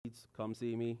come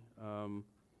see me.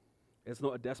 It's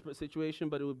not a desperate situation,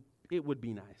 but it would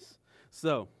be nice.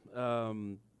 So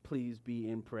please be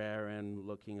in prayer and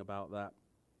looking about that.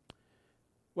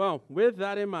 Well, with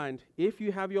that in mind, if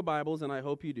you have your Bibles, and I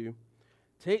hope you do,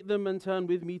 take them and turn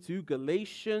with me to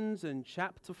Galatians and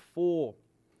chapter 4.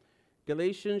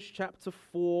 Galatians chapter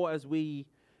 4, as we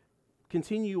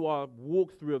continue our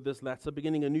walkthrough of this letter,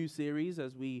 beginning a new series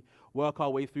as we work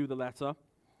our way through the letter.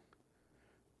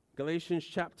 Galatians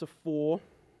chapter 4,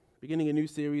 beginning a new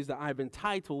series that I've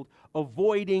entitled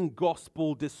Avoiding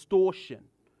Gospel Distortion.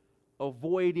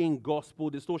 Avoiding Gospel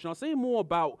Distortion. I'll say more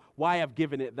about why I've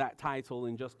given it that title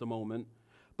in just a moment.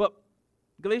 But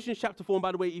Galatians chapter 4, and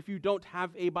by the way, if you don't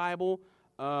have a Bible,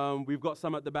 we've got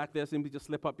some at the back there. Simply just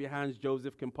slip up your hands.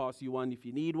 Joseph can pass you one if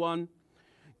you need one.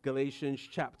 Galatians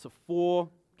chapter 4.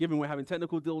 Given we're having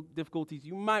technical difficulties,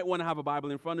 you might want to have a Bible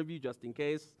in front of you just in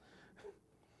case.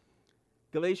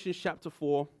 Galatians chapter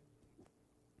 4.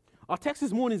 Our text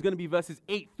this morning is going to be verses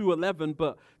 8 through 11,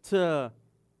 but to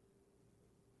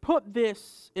put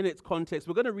this in its context,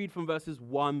 we're going to read from verses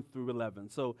 1 through 11.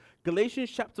 So Galatians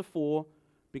chapter 4,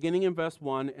 beginning in verse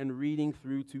 1 and reading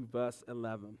through to verse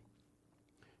 11.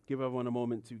 Give everyone a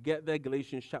moment to get there.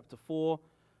 Galatians chapter 4,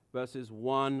 verses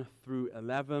 1 through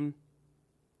 11.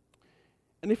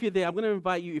 And if you're there, I'm going to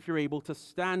invite you, if you're able, to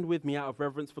stand with me out of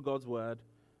reverence for God's word.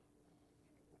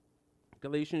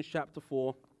 Galatians chapter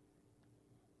 4,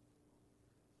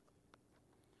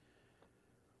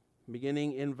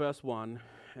 beginning in verse 1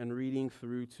 and reading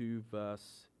through to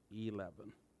verse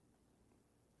 11.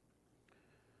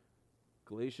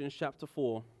 Galatians chapter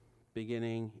 4,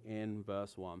 beginning in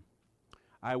verse 1.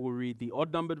 I will read the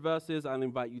odd-numbered verses. I'll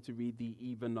invite you to read the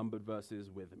even-numbered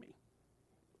verses with me.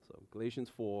 So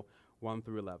Galatians 4, 1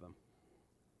 through 11.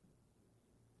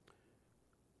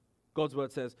 God's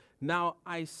word says, "Now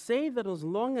I say that as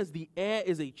long as the heir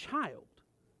is a child,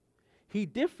 he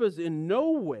differs in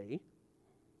no way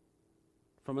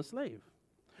from a slave,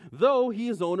 though he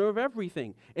is owner of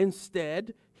everything.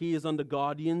 Instead, he is under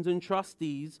guardians and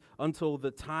trustees until the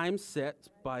time set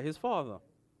by his father.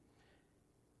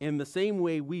 In the same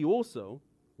way, we also,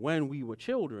 when we were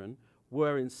children,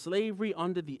 were in slavery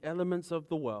under the elements of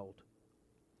the world.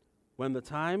 When the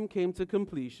time came to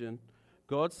completion,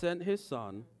 God sent his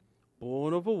Son,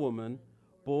 born of a woman,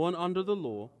 born under the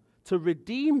law, to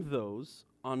redeem those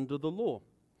under the law,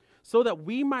 so that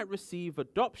we might receive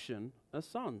adoption as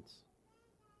sons.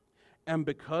 And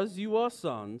because you are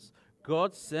sons,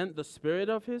 God sent the Spirit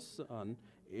of his Son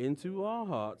into our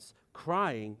hearts,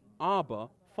 crying, 'Abba,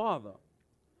 Father.'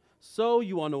 So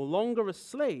you are no longer a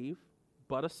slave,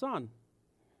 but a son.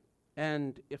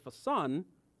 And if a son,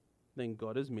 then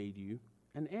God has made you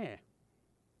an heir.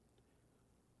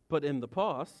 But in the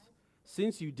past,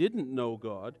 since you didn't know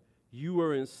God, you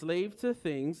were enslaved to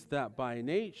things that by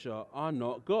nature are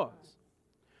not God's.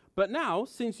 But now,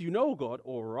 since you know God,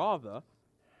 or rather,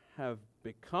 have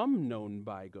become known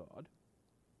by God,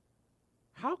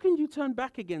 how can you turn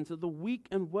back again to the weak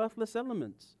and worthless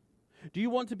elements? Do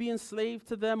you want to be enslaved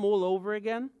to them all over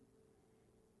again?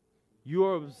 You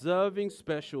are observing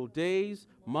special days,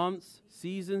 months,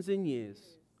 seasons, and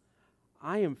years.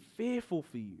 I am fearful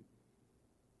for you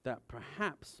that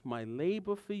perhaps my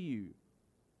labor for you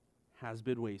has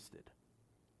been wasted."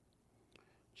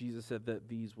 Jesus said that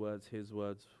these words, his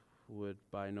words, would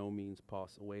by no means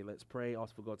pass away. Let's pray,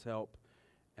 ask for God's help,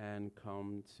 and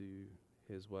come to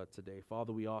his word today.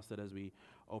 Father, we ask that as we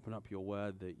open up your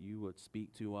word, that you would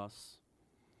speak to us.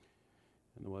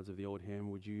 In the words of the old hymn,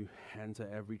 would you enter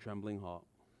every trembling heart?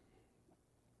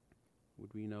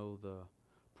 Would we know the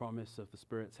promise of the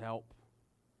Spirit's help?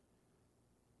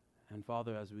 And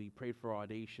Father, as we prayed for our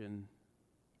nation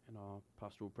in our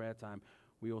pastoral prayer time,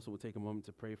 we also will take a moment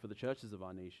to pray for the churches of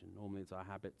our nation. Normally it's our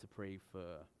habit to pray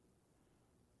for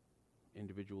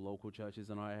individual local churches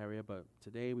in our area, but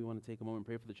today we want to take a moment and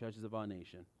pray for the churches of our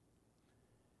nation.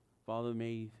 Father,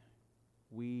 may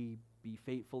we be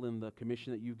faithful in the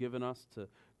commission that you've given us to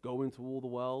go into all the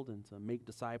world and to make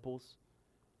disciples.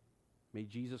 May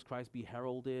Jesus Christ be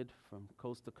heralded from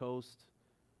coast to coast.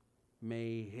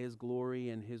 May his glory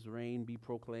and his reign be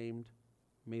proclaimed.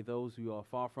 May those who are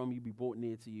far from you be brought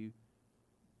near to you.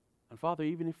 And Father,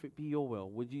 even if it be your will,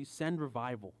 would you send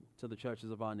revival to the churches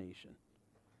of our nation?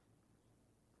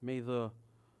 May the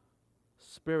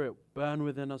Spirit burn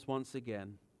within us once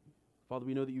again. Father,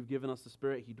 we know that you've given us the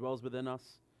Spirit. He dwells within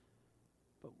us.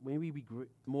 But may we be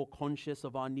more conscious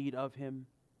of our need of him.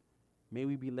 May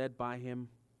we be led by him.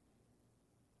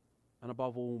 And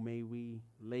above all, may we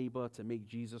labor to make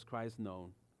Jesus Christ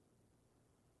known.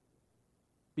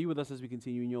 Be with us as we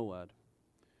continue in your word.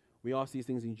 We ask these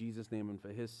things in Jesus' name and for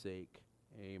his sake.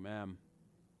 Amen.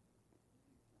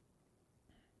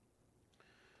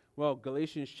 Well,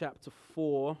 Galatians chapter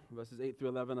 4, verses 8 through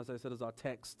 11, as I said, is our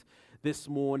text this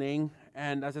morning.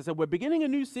 And as I said, we're beginning a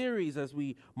new series as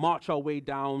we march our way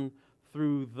down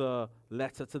through the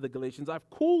letter to the Galatians. I've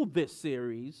called this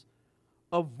series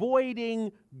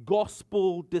Avoiding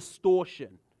Gospel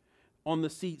Distortion. On the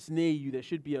seats near you, there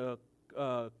should be a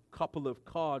couple of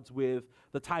cards with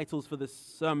the titles for the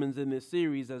sermons in this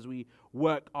series as we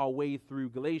work our way through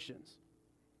Galatians.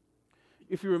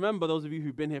 If you remember, those of you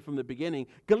who've been here from the beginning,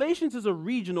 Galatians is a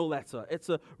regional letter. It's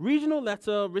a regional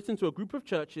letter written to a group of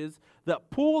churches that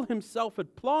Paul himself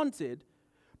had planted,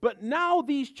 but now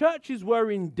these churches were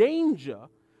in danger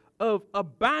of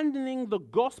abandoning the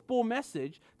gospel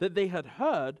message that they had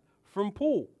heard from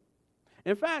Paul.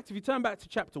 In fact, if you turn back to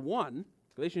chapter 1,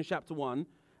 Galatians chapter 1,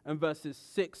 and verses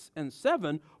 6 and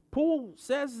 7, Paul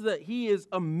says that he is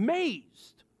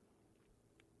amazed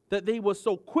that they were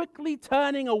so quickly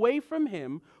turning away from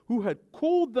him who had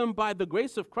called them by the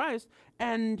grace of Christ,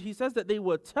 and he says that they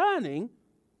were turning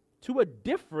to a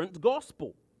different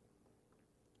gospel.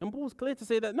 And Paul's clear to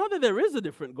say that not that there is a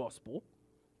different gospel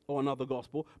or another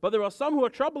gospel, but there are some who are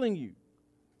troubling you.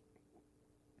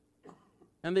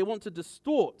 And they want to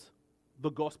distort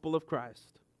the gospel of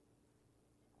Christ.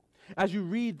 As you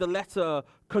read the letter,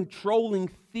 controlling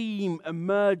theme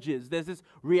emerges. There's this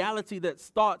reality that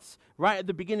starts right at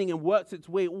the beginning and works its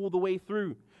way all the way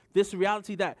through. This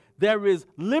reality that there is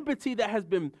liberty that has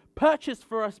been purchased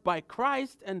for us by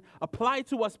Christ and applied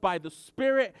to us by the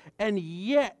Spirit, and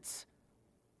yet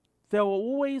there are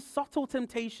always subtle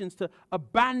temptations to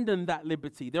abandon that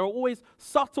liberty. There are always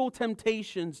subtle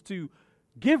temptations to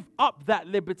give up that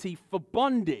liberty for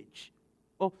bondage.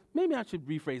 Or maybe I should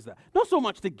rephrase that. Not so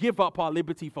much to give up our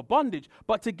liberty for bondage,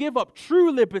 but to give up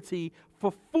true liberty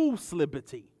for false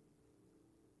liberty.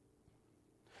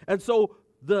 And so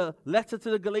the letter to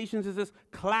the Galatians is this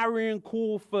clarion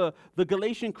call for the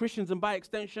Galatian Christians, and by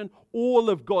extension, all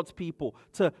of God's people,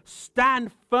 to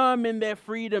stand firm in their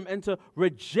freedom and to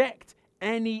reject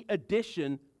any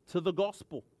addition to the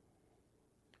gospel.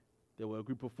 There were a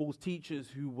group of false teachers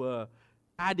who were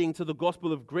adding to the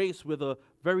gospel of grace with a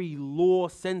very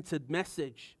law-centered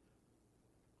message.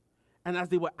 And as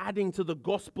they were adding to the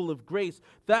gospel of grace,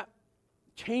 that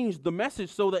changed the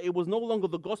message so that it was no longer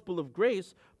the gospel of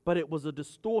grace, but it was a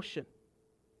distortion.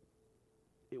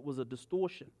 It was a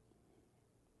distortion.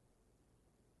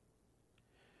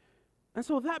 And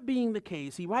so that being the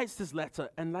case, he writes this letter,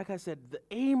 and like I said, the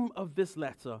aim of this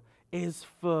letter is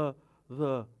for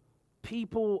the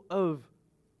people of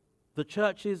the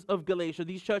churches of Galatia,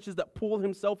 these churches that Paul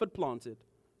himself had planted.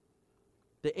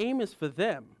 The aim is for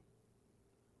them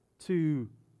to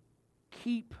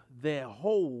keep their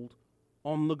hold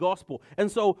on the gospel. And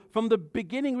so from the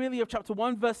beginning really of chapter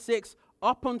 1 verse 6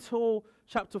 up until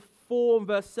chapter 4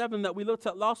 verse 7 that we looked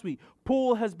at last week,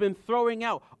 Paul has been throwing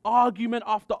out argument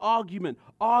after argument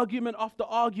after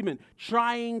argument,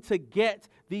 trying to get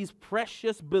these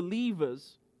precious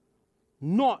believers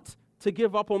not to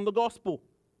give up on the gospel.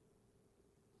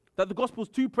 That the gospel is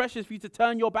too precious for you to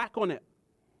turn your back on it.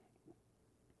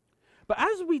 But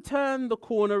as we turn the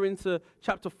corner into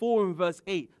chapter 4 and verse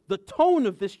 8, the tone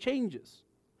of this changes.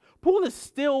 Paul is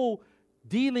still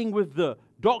dealing with the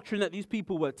doctrine that these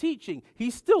people were teaching.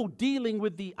 He's still dealing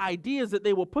with the ideas that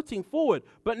they were putting forward.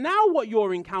 But now what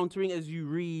you're encountering as you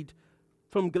read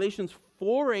from Galatians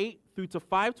 4:8 through to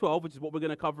 5:12, which is what we're going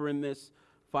to cover in this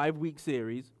 5-week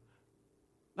series,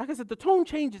 like I said, the tone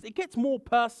changes. It gets more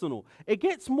personal. It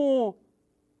gets more,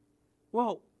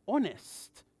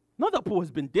 honest. Not that Paul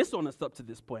has been dishonest up to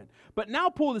this point, but now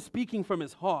Paul is speaking from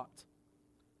his heart.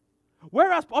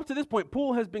 Whereas up to this point,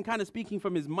 Paul has been kind of speaking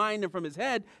from his mind and from his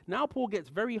head, now Paul gets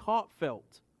very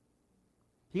heartfelt.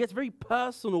 He gets very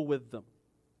personal with them.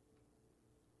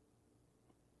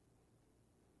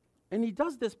 And he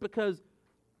does this because,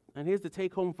 and here's the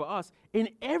take home for us, in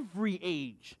every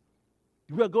age,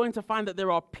 we are going to find that there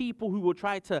are people who will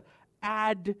try to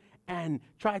add and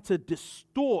try to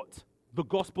distort the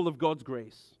gospel of God's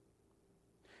grace.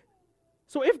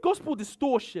 So if gospel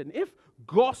distortion, if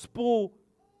gospel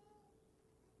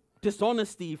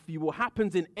dishonesty, if you will,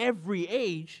 happens in every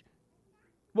age,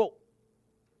 well,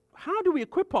 how do we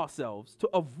equip ourselves to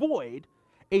avoid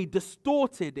a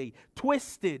distorted, a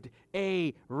twisted,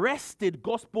 a wrested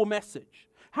gospel message?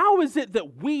 How is it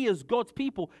that we as God's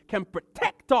people can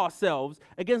protect ourselves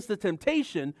against the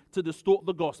temptation to distort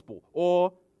the gospel?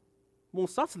 Or, more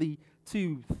subtly,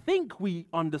 to think we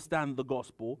understand the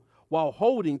gospel while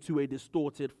holding to a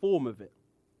distorted form of it?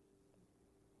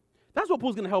 That's what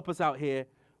Paul's going to help us out here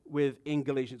with in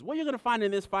Galatians. What you're going to find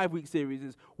in this 5-week series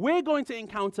is we're going to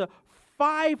encounter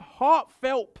 5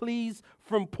 heartfelt pleas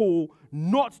from Paul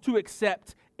not to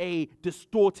accept a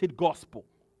distorted gospel.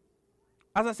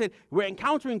 As I said, we're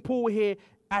encountering Paul here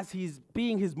as he's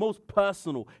being his most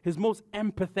personal, his most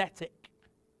empathetic.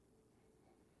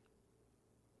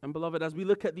 And beloved, as we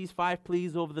look at these 5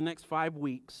 pleas over the next 5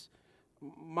 weeks,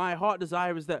 my heart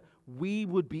desire is that we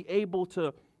would be able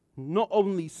to not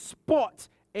only spot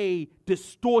a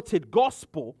distorted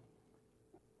gospel,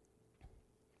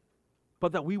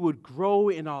 but that we would grow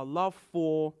in our love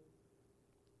for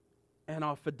and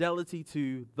our fidelity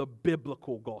to the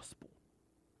biblical gospel.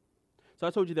 So I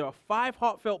told you there are 5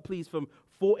 heartfelt pleas from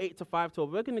 4:8 to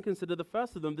 5:12. We're going to consider the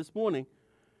first of them this morning.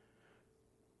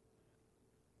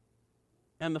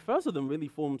 And the first of them really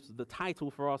forms the title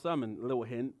for our sermon. A little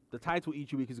hint. The title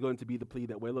each week is going to be the plea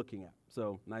that we're looking at.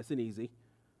 So nice and easy.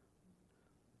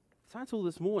 The title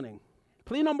this morning.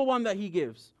 Plea number 1 that he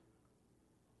gives.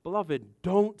 Beloved,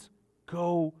 don't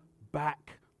go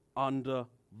back under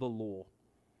the law.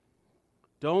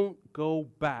 Don't go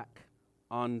back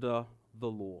under the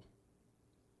law.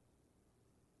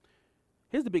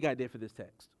 Here's the big idea for this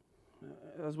text.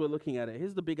 As we're looking at it,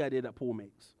 here's the big idea that Paul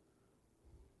makes.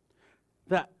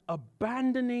 That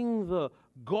abandoning the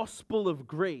gospel of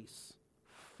grace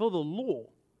for the law,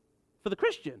 for the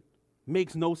Christian,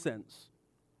 makes no sense.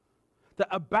 That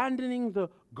abandoning the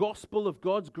gospel of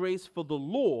God's grace for the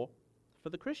law, for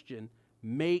the Christian,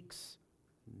 makes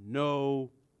no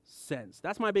sense.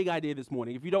 That's my big idea this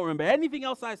morning. If you don't remember anything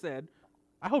else I said,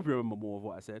 I hope you remember more of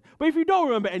what I said. But if you don't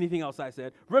remember anything else I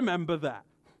said, remember that.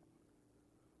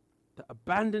 That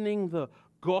abandoning the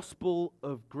gospel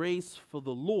of grace for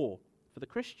the law, for the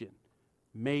Christian,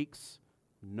 makes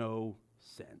no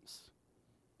sense.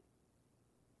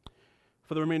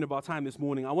 For the remainder of our time this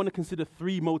morning, I want to consider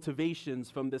 3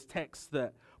 motivations from this text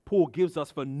that Paul gives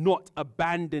us for not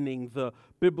abandoning the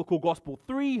biblical gospel.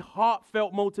 3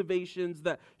 heartfelt motivations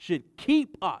that should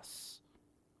keep us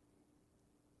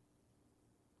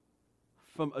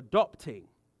from adopting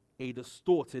a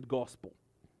distorted gospel.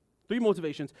 3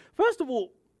 motivations. First of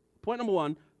all, point number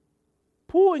 1,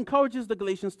 Paul encourages the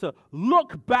Galatians to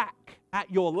look back at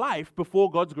your life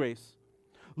before God's grace.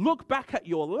 Look back at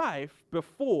your life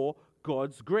before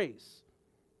God's grace.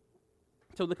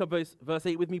 So look at verse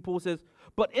 8 with me. Paul says,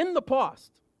 but in the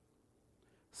past,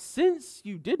 since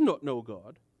you did not know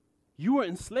God, you were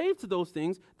enslaved to those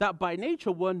things that by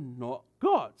nature were not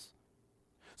God's.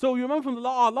 So you remember from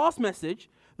our last message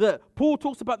that Paul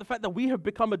talks about the fact that we have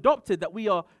become adopted, that we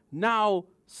are now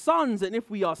sons, and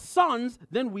if we are sons,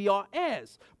 then we are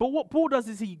heirs. But what Paul does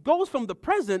is he goes from the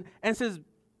present and says,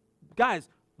 guys,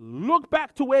 look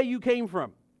back to where you came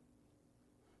from.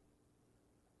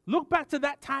 Look back to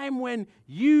that time when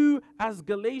you, as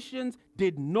Galatians,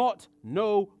 did not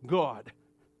know God.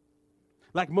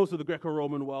 Like most of the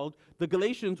Greco-Roman world, the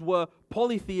Galatians were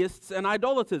polytheists and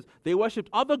idolaters. They worshipped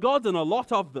other gods, and a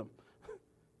lot of them.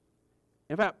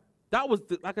 In fact, that was,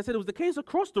 like I said, it was the case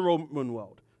across the Roman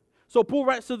world. So Paul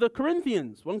writes to the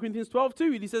Corinthians, 1 Corinthians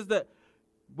 12:2, he says that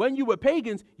when you were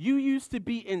pagans, you used to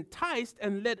be enticed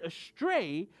and led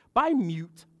astray by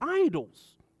mute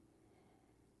idols.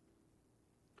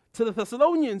 To the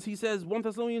Thessalonians, he says, 1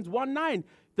 Thessalonians 1:9,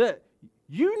 that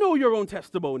you know your own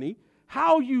testimony,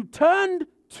 how you turned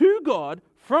to God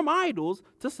from idols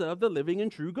to serve the living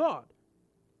and true God.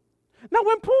 Now,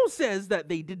 when Paul says that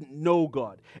they didn't know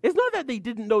God, it's not that they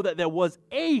didn't know that there was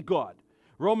a God.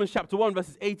 Romans chapter 1,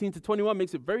 verses 18 to 21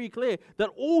 makes it very clear that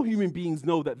all human beings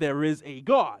know that there is a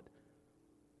God.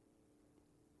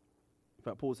 In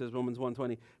fact, Paul says, Romans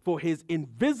 1:20, for his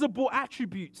invisible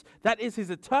attributes, that is his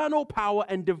eternal power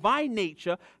and divine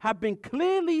nature, have been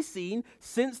clearly seen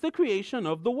since the creation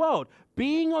of the world,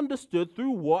 being understood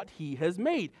through what he has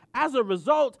made. As a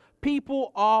result,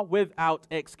 people are without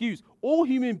excuse. All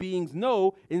human beings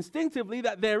know instinctively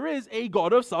that there is a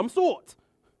God of some sort.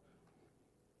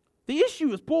 The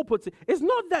issue, as Paul puts it, is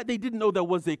not that they didn't know there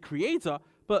was a creator,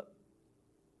 but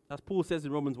as Paul says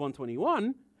in Romans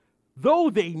 1:21, though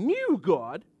they knew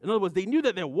God, in other words, they knew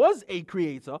that there was a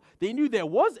creator, they knew there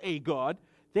was a God,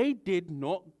 they did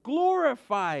not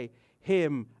glorify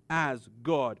him as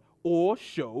God or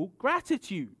show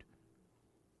gratitude.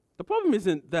 The problem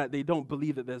isn't that they don't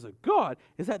believe that there's a God,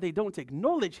 it's that they don't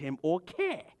acknowledge him or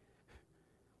care.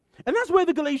 And that's where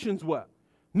the Galatians were.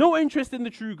 No interest in the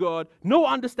true God, no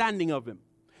understanding of him.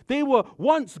 They were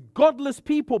once godless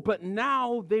people, but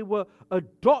now they were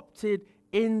adopted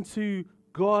into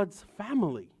God's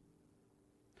family.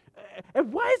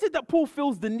 And why is it that Paul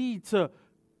feels the need to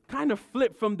kind of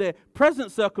flip from their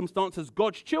present circumstances,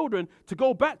 God's children, to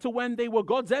go back to when they were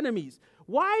God's enemies?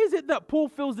 Why is it that Paul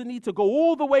feels the need to go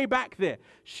all the way back there?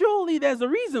 Surely there's a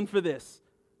reason for this.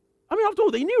 I mean, after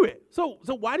all, they knew it. So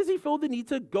why does he feel the need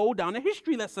to go down a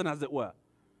history lesson, as it were?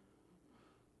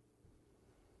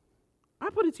 I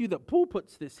put it to you that Paul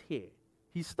puts this here.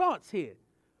 He starts here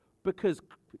because,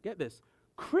 get this,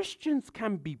 Christians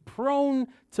can be prone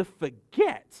to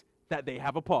forget that they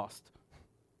have a past.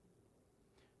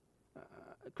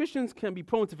 Christians can be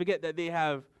prone to forget that they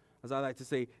have, as I like to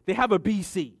say, they have a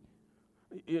BC.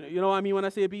 You know what I mean when I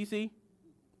say a BC?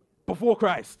 Before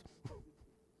Christ.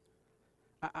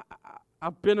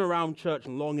 I've been around church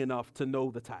long enough to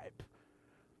know the type.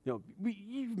 You know,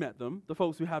 you've met them, the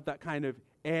folks who have that kind of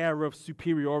air of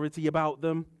superiority about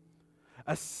them.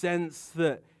 A sense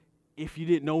that if you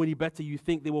didn't know any better, you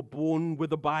think they were born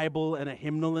with a Bible and a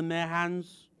hymnal in their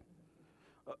hands.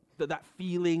 That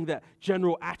feeling, that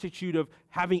general attitude of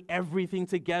having everything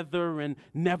together and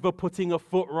never putting a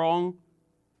foot wrong.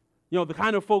 You know, the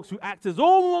kind of folks who act as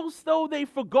almost though they've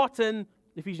forgotten,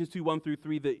 Ephesians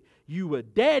 2:1-3, that you were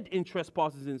dead in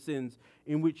trespasses and sins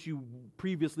in which you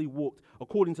previously walked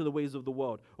according to the ways of the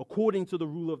world, according to the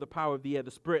rule of the power of the air,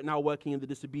 the spirit now working in the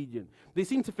disobedient. They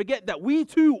seem to forget that we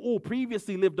too all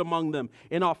previously lived among them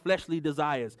in our fleshly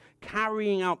desires,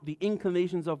 carrying out the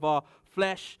inclinations of our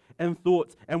flesh and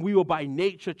thoughts, and we were by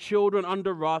nature children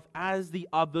under wrath as the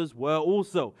others were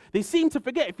also. They seem to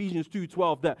forget, Ephesians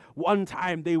 2:12, that one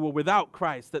time they were without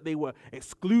Christ, that they were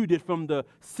excluded from the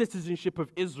citizenship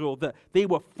of Israel, that they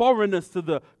were foreigners to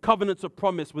the covenants of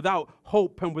promise, without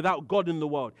hope and without God in the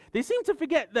world. They seem to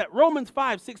forget that Romans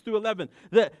 5:6-11,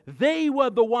 that they were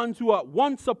the ones who at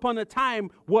once upon a time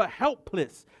were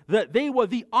helpless, that they were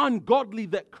the ungodly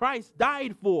that Christ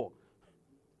died for.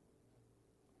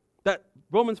 That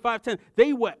Romans 5:10,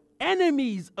 they were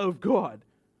enemies of God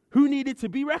who needed to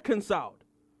be reconciled.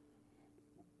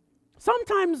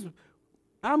 Sometimes,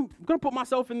 I'm going to put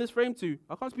myself in this frame too.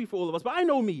 I can't speak for all of us, but I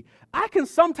know me. I can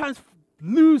sometimes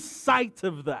lose sight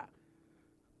of that.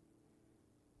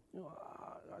 You know,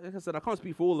 like I said, I can't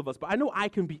speak for all of us, but I know I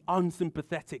can be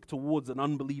unsympathetic towards an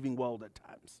unbelieving world at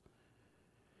times.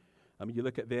 I mean, you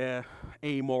look at their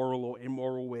amoral or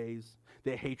immoral ways,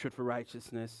 their hatred for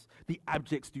righteousness, the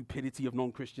abject stupidity of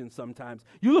non-Christians sometimes.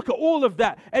 You look at all of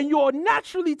that, and you're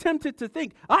naturally tempted to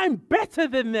think, I'm better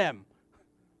than them.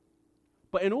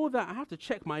 But in all that, I have to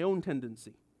check my own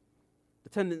tendency. The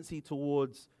tendency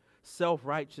towards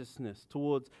self-righteousness,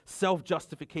 towards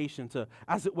self-justification, to,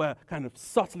 as it were, kind of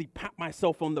subtly pat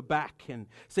myself on the back and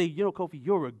say, you know, Kofi,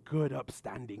 you're a good,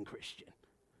 upstanding Christian.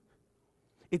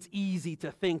 It's easy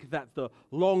to think that the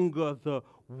longer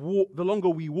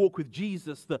we walk with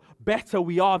Jesus, the better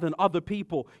we are than other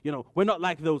people. You know, we're not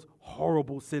like those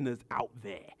horrible sinners out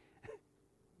there.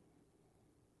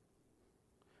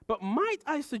 But might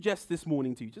I suggest this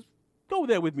morning to you, just go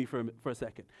there with me for a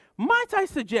second. Might I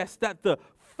suggest that the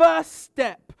first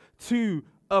step to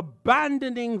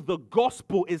abandoning the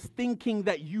gospel is thinking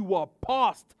that you are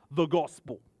past the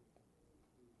gospel?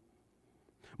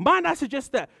 Might I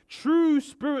suggest that true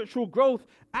spiritual growth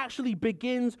actually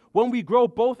begins when we grow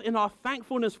both in our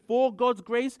thankfulness for God's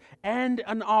grace and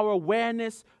in our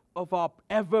awareness of our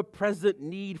ever-present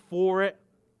need for it?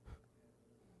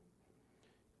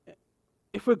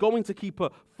 If we're going to keep a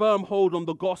firm hold on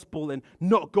the gospel and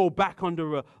not go back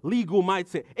under a legal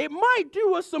mindset, it might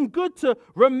do us some good to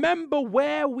remember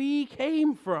where we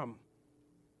came from.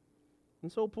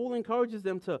 And so Paul encourages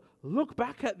them to look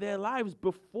back at their lives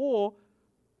before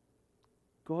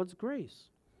God's grace.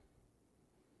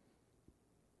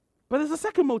 But there's a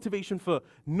second motivation for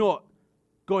not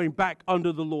going back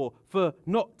under the law, for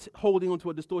not holding on to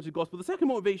a distorted gospel. The second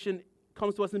motivation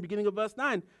comes to us in the beginning of verse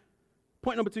 9.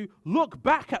 Point number 2, look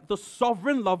back at the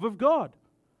sovereign love of God.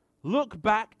 Look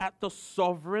back at the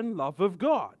sovereign love of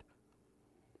God.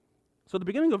 So the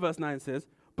beginning of verse 9 says,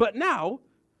 but now,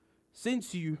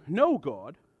 since you know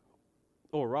God,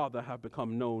 or rather have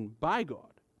become known by God.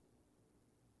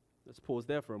 Let's pause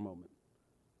there for a moment.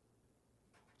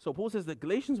 So Paul says that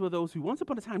Galatians were those who once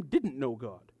upon a time didn't know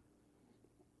God.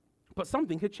 But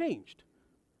something had changed.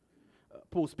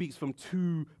 Paul speaks from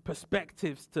two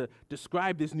perspectives to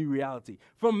describe this new reality.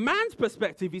 From man's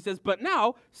perspective, he says, but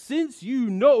now, since you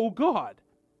know God.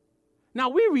 Now,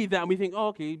 we read that and we think, oh,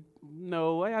 okay,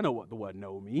 no, I know what the word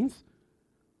know means.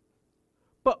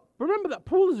 But remember that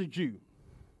Paul is a Jew.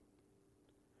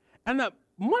 And that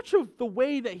much of the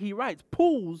way that he writes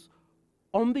pulls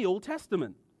on the Old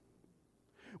Testament.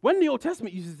 When the Old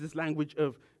Testament uses this language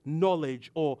of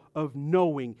knowledge or of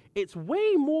knowing, it's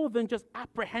way more than just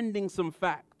apprehending some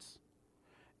facts.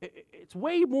 It's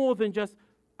way more than just,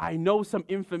 I know some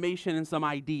information and some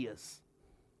ideas.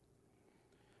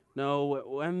 No,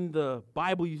 when the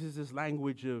Bible uses this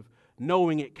language of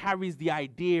knowing, it carries the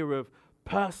idea of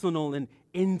personal and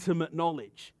intimate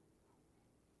knowledge.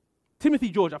 Timothy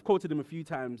George, I've quoted him a few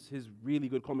times, his really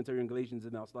good commentary on Galatians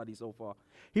in our study so far.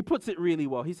 He puts it really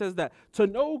well. He says that to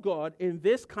know God in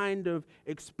this kind of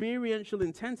experiential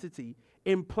intensity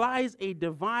implies a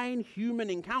divine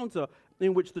human encounter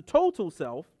in which the total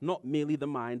self, not merely the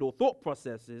mind or thought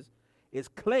processes, is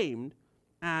claimed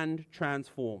and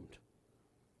transformed.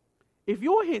 If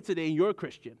you're here today and you're a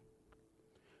Christian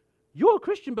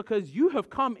because you have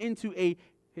come into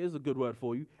here's a good word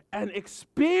for you, an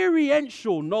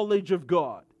experiential knowledge of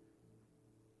God.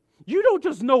 You don't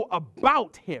just know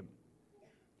about him.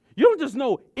 You don't just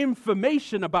know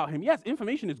information about him. Yes,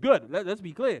 information is good. Let's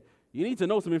be clear. You need to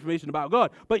know some information about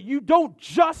God. But you don't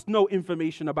just know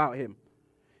information about him.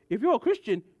 If you're a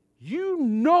Christian, you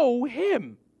know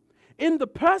him. In the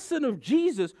person of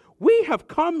Jesus, we have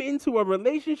come into a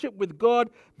relationship with God,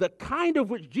 the kind of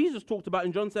which Jesus talked about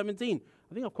in John 17.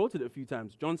 I think I've quoted it a few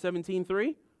times. John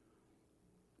 17:3.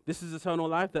 This is eternal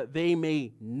life, that they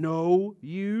may know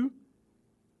you,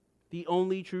 the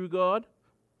only true God,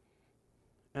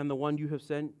 and the one you have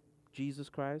sent, Jesus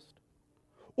Christ.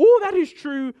 All that is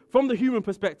true from the human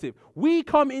perspective. We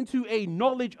come into a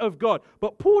knowledge of God.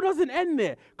 But Paul doesn't end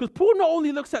there, because Paul not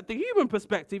only looks at the human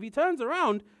perspective, he turns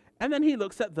around and then he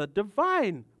looks at the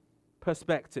divine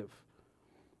perspective.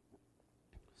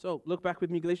 So look back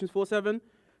with me, Galatians 4:7.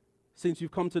 Since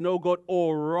you've come to know God,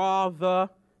 or rather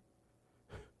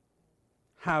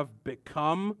have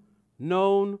become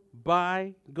known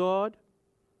by God.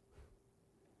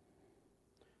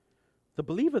 The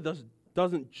believer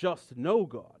doesn't just know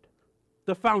God.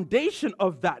 The foundation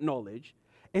of that knowledge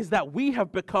is that we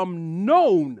have become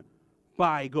known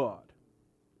by God.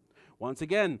 Once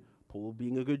again, Paul,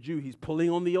 being a good Jew, he's pulling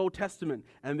on the Old Testament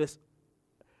and this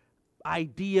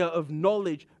idea of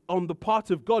knowledge on the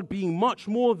part of God being much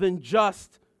more than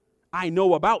just, I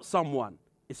know about someone.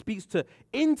 It speaks to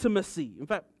intimacy. In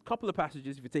fact, a couple of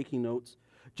passages if you're taking notes.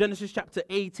 Genesis chapter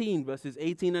 18, verses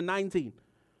 18 and 19.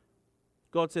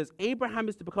 God says, Abraham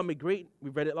is to become we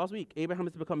read it last week, Abraham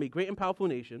is to become a great and powerful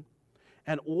nation,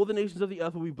 and all the nations of the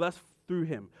earth will be blessed through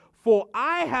him. For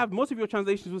I have, most of your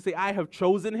translations will say, I have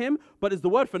chosen him, but it's the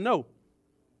word for know.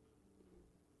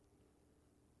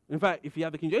 In fact, if you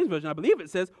have the King James Version, I believe it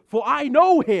says, for I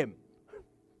know him.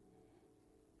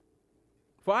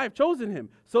 For I have chosen him,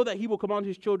 so that he will command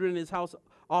his children in his house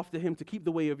after him to keep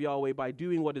the way of Yahweh by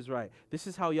doing what is right. This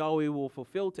is how Yahweh will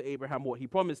fulfill to Abraham what he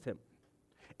promised him.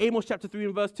 Amos chapter 3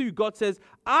 and verse 2, God says,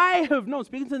 I have known,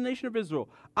 speaking to the nation of Israel,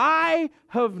 I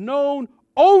have known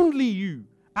only you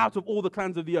out of all the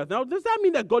clans of the earth. Now, does that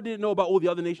mean that God didn't know about all the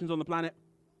other nations on the planet?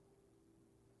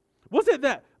 Was it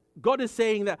that God is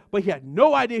saying that, but he had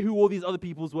no idea who all these other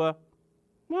peoples were?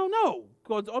 Well, no.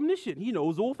 God's omniscient. He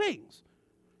knows all things.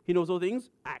 He knows all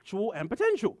things, actual and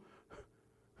potential.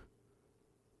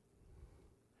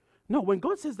 No, when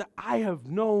God says that I have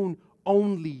known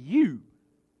only you,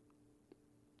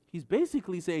 he's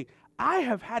basically saying, I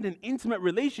have had an intimate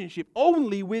relationship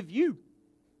only with you.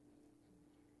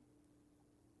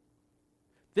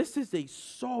 This is a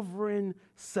sovereign,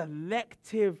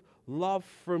 selective love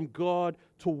from God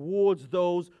towards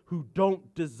those who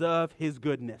don't deserve his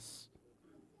goodness.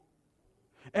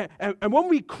 And when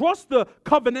we cross the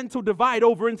covenantal divide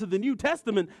over into the New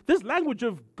Testament, this language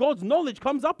of God's knowledge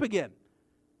comes up again.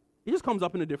 It just comes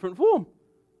up in a different form.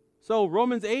 So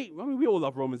Romans 8, I mean, we all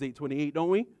love Romans 8:28, don't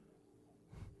we?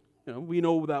 You know, we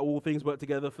know that all things work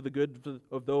together for the good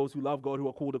of those who love God, who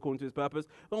are called according to his purpose.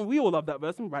 Well, we all love that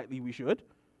verse, and rightly we should.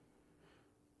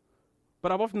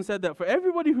 But I've often said that for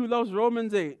everybody who loves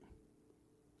Romans 8,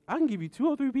 I can give you 2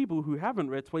 or 3 people who haven't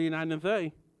read 29 and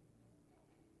 30.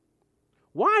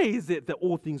 Why is it that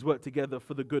all things work together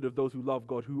for the good of those who love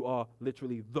God, who are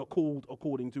literally the called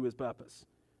according to his purpose?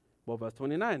 Well, verse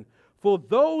 29. For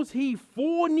those he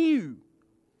foreknew,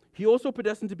 he also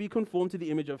predestined to be conformed to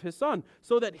the image of his Son,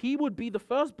 so that he would be the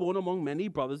firstborn among many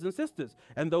brothers and sisters.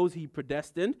 And those he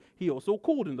predestined, he also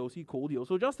called. And those he called, he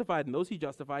also justified. And those he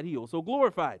justified, he also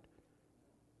glorified.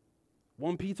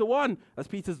 1 Peter 1, as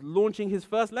Peter's launching his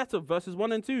first letter, verses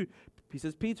 1 and 2. He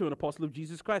says, Peter, an apostle of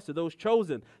Jesus Christ, to those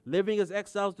chosen, living as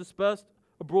exiles dispersed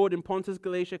abroad in Pontus,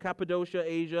 Galatia, Cappadocia,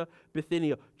 Asia,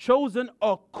 Bithynia, chosen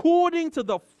according to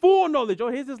the foreknowledge. Oh,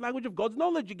 here's this language of God's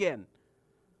knowledge again.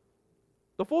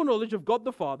 The foreknowledge of God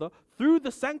the Father, through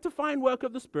the sanctifying work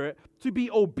of the Spirit, to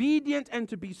be obedient and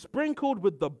to be sprinkled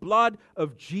with the blood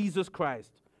of Jesus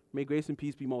Christ. May grace and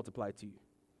peace be multiplied to you.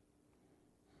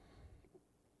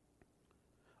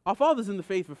 Our fathers in the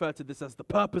faith refer to this as the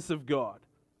purpose of God.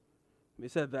 They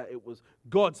said that it was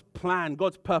God's plan,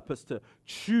 God's purpose to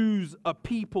choose a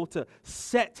people to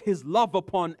set his love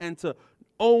upon and to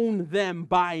own them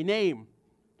by name.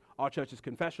 Our church's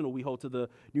confessional, we hold to the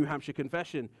New Hampshire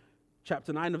Confession.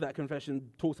 Chapter 9 of that confession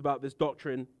talks about this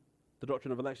doctrine. The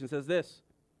doctrine of election says this.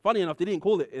 Funny enough, they didn't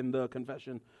call it in the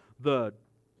confession the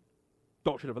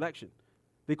doctrine of election.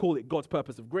 They call it God's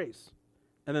purpose of grace.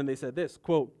 And then they said this,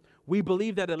 quote, "We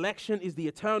believe that election is the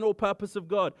eternal purpose of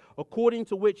God, according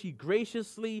to which he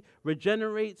graciously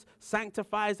regenerates,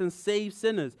 sanctifies, and saves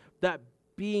sinners, that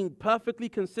being perfectly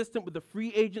consistent with the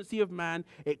free agency of man,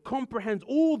 it comprehends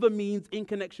all the means in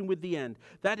connection with the end,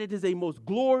 that it is a most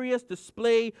glorious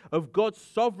display of God's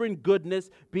sovereign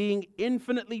goodness, being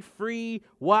infinitely free,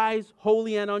 wise,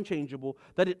 holy, and unchangeable,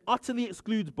 that it utterly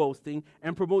excludes boasting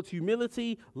and promotes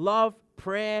humility, love,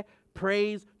 prayer,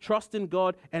 praise, trust in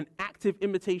God, and active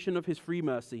imitation of his free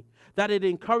mercy, that it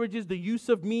encourages the use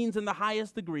of means in the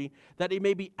highest degree, that it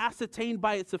may be ascertained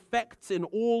by its effects in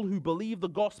all who believe the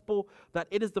gospel, that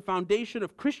it is the foundation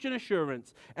of Christian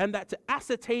assurance, and that to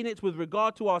ascertain it with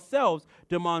regard to ourselves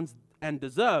demands and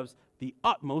deserves the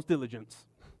utmost diligence."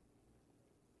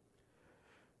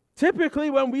 Typically,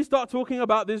 when we start talking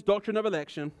about this doctrine of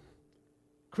election,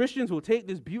 Christians will take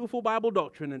this beautiful Bible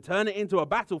doctrine and turn it into a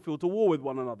battlefield to war with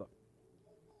one another.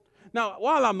 Now,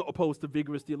 while I'm not opposed to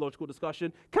vigorous theological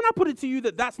discussion, can I put it to you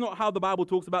that that's not how the Bible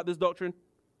talks about this doctrine?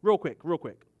 Real quick. When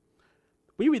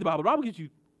you read the Bible gives you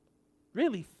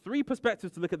really three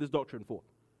perspectives to look at this doctrine for.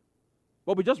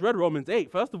 Well, we just read Romans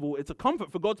 8. First of all, it's a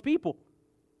comfort for God's people.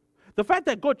 The fact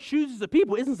that God chooses a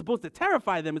people isn't supposed to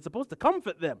terrify them, it's supposed to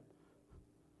comfort them.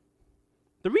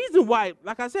 The reason why,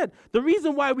 like I said, the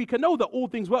reason why we can know that all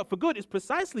things work for good is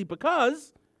precisely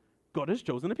because God has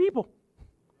chosen a people.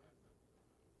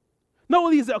 Not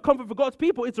only is it a comfort for God's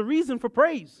people, it's a reason for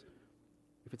praise.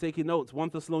 If you're taking notes, 1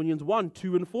 Thessalonians 1,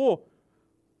 2, and 4.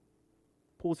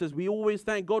 Paul says, "We always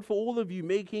thank God for all of you,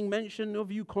 making mention of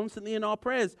you constantly in our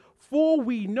prayers. For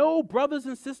we know, brothers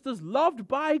and sisters, loved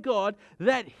by God,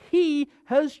 that he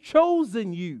has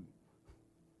chosen you."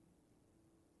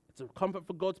 It's a comfort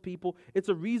for God's people. It's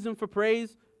a reason for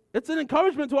praise. It's an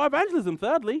encouragement to our evangelism,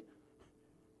 thirdly.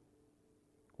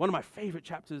 One of my favorite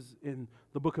chapters in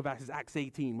the book of Acts is Acts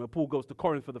 18, where Paul goes to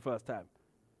Corinth for the first time.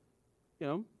 You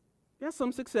know, he has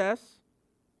some success.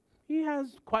 He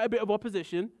has quite a bit of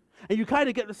opposition. And you kind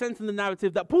of get the sense in the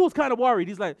narrative that Paul's kind of worried.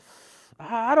 He's like,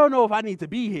 I don't know if I need to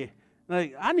be here.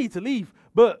 Like, I need to leave.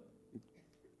 But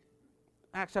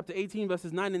Acts chapter 18,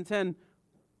 verses 9 and 10,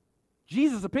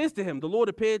 Jesus appears to him. The Lord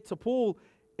appeared to Paul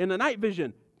in a night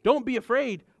vision. "Don't be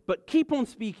afraid, but keep on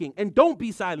speaking, and don't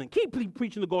be silent. Keep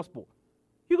preaching the gospel."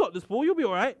 You got this, Paul. You'll be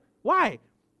all right. Why?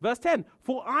 Verse 10,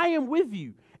 "For I am with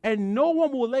you, and no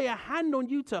one will lay a hand on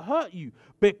you to hurt you,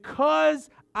 because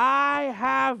I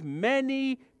have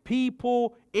many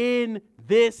people in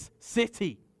this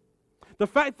city." The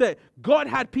fact that God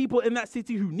had people in that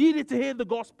city who needed to hear the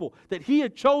gospel, that he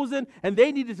had chosen, and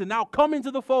they needed to now come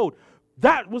into the fold,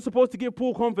 that was supposed to give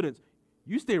Paul confidence.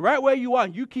 You stay right where you are,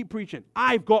 and you keep preaching.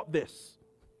 I've got this.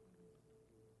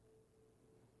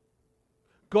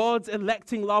 God's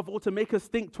electing love ought to make us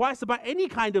think twice about any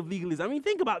kind of legalism. I mean,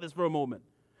 think about this for a moment.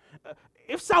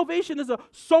 If salvation is a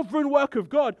sovereign work of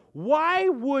God, why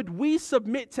would we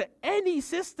submit to any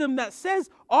system that says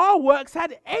our works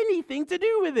had anything to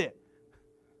do with it?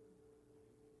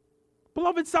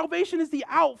 Beloved, salvation is the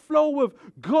outflow of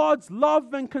God's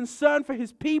love and concern for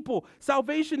his people.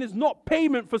 Salvation is not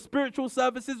payment for spiritual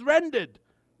services rendered.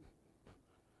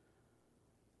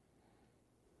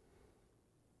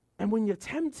 And when you're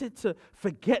tempted to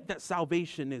forget that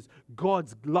salvation is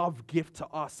God's love gift to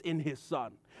us in his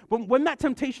Son, when that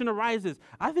temptation arises,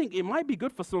 I think it might be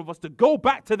good for some of us to go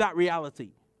back to that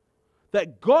reality.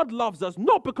 That God loves us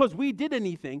not because we did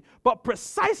anything, but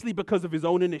precisely because of his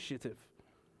own initiative.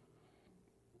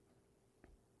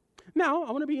 Now,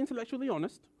 I want to be intellectually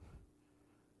honest.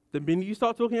 The minute you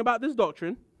start talking about this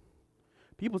doctrine,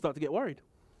 people start to get worried.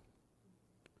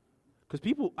 Because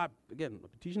people, I've been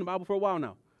teaching the Bible for a while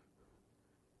now.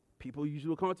 People usually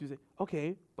will come up to you and say,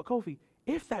 "Okay, but Kofi,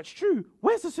 if that's true,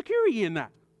 where's the security in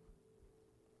that?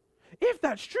 If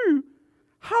that's true,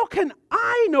 how can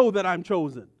I know that I'm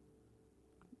chosen?"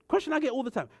 Question I get all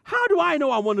the time. How do I know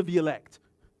I'm one of the elect?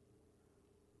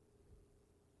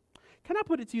 Can I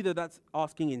put it to you that that's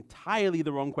asking entirely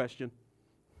the wrong question?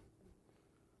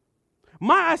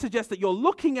 Might I suggest that you're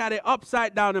looking at it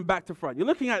upside down and back to front. You're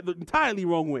looking at it the entirely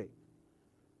wrong way.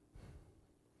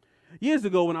 Years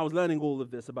ago, when I was learning all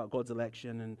of this about God's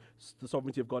election and the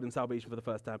sovereignty of God in salvation for the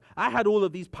first time, I had all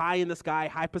of these pie-in-the-sky,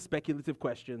 hyper-speculative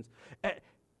questions.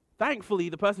 Thankfully,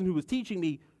 the person who was teaching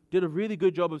me did a really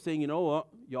good job of saying, you know what,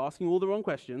 you're asking all the wrong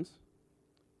questions.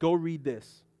 Go read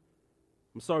this.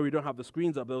 I'm sorry we don't have the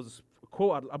screens up. There was a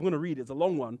quote I'm going to read. It's a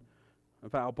long one. In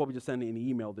fact, I'll probably just send it in the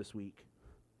email this week.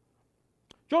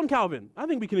 John Calvin, I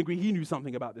think we can agree he knew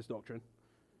something about this doctrine.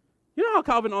 You know how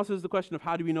Calvin answers the question of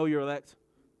how do we know you're elect?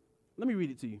 Let me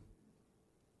read it to you.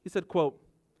 He said, quote,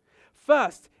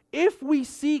 "First, if we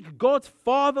seek God's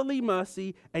fatherly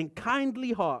mercy and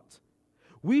kindly heart,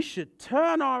 we should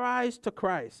turn our eyes to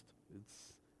Christ."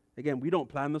 Again, we don't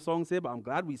plan the songs here, but I'm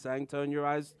glad we sang "Turn Your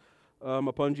Eyes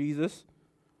Upon Jesus."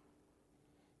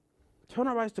 Turn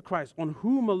our eyes to Christ, on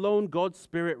whom alone God's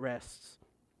Spirit rests.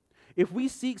 If we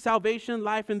seek salvation,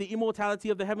 life, and the immortality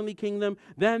of the heavenly kingdom,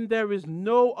 then there is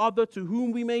no other to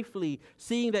whom we may flee,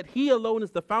 seeing that he alone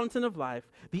is the fountain of life,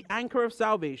 the anchor of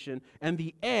salvation, and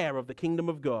the heir of the kingdom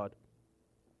of God.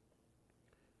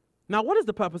 Now, what is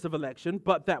the purpose of election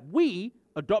but that we,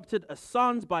 adopted as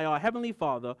sons by our heavenly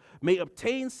Father, may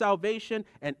obtain salvation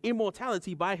and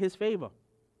immortality by his favor?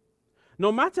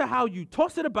 No matter how you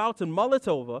toss it about and mull it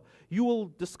over, you will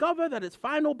discover that its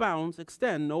final bounds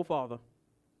extend no farther.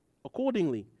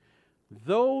 Accordingly,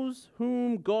 those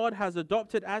whom God has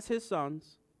adopted as his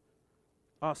sons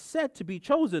are said to be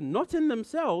chosen not in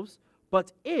themselves,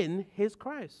 but in his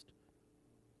Christ.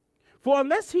 For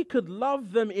unless he could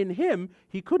love them in him,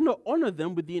 he could not honor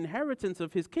them with the inheritance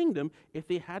of his kingdom if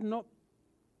they had not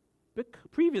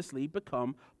previously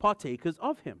become partakers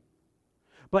of him.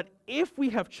 But if we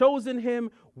have chosen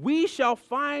him, we shall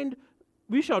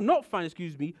not find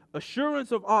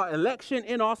assurance of our election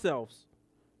in ourselves.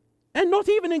 And not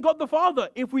even in God the Father,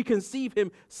 if we conceive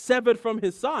him severed from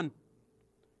his Son.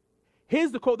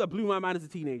 Here's the quote that blew my mind as a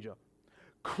teenager.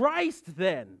 Christ,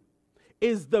 then,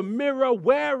 is the mirror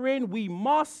wherein we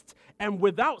must, and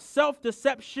without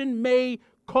self-deception may,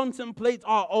 contemplate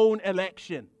our own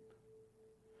election.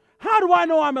 How do I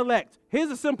know I'm elect?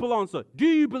 Here's a simple answer. Do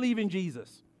you believe in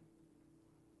Jesus?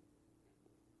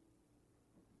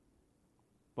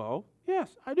 Well,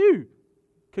 yes, I do.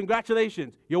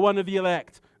 Congratulations, you're one of the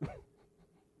elect.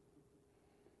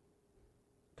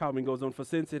 Calvin goes on, for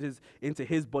since it is into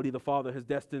his body the Father has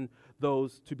destined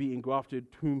those to be engrafted,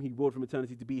 whom he willed from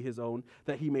eternity to be his own,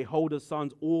 that he may hold as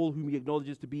sons all whom he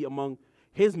acknowledges to be among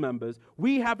his members,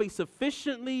 we have a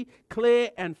sufficiently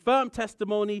clear and firm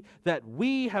testimony that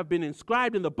we have been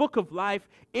inscribed in the book of life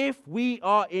if we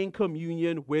are in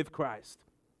communion with Christ.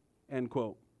 End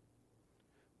quote.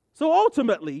 So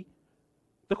ultimately,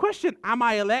 the question, am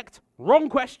I elect? Wrong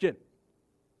question.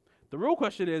 The real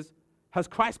question is, has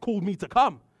Christ called me to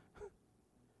come?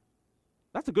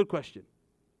 That's a good question.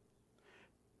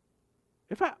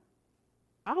 In fact,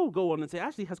 I will go on and say,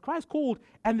 actually, has Christ called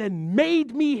and then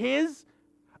made me his?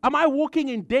 Am I walking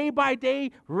in day by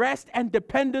day rest and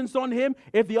dependence on him?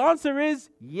 If the answer is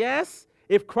yes,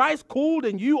 if Christ called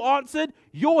and you answered,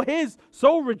 you're his,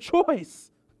 so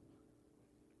rejoice.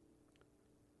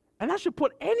 And that should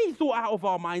put any thought out of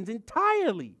our minds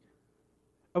entirely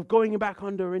of going back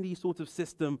under any sort of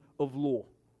system of law.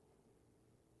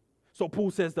 So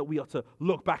Paul says that we are to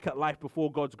look back at life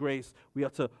before God's grace. We are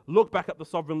to look back at the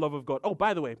sovereign love of God. Oh,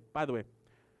 by the way,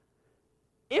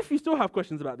 if you still have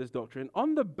questions about this doctrine,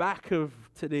 on the back of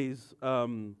today's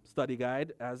study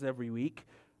guide, as every week,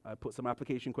 I put some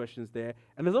application questions there.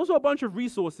 And there's also a bunch of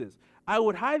resources. I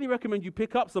would highly recommend you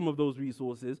pick up some of those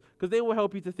resources because they will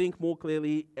help you to think more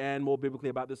clearly and more biblically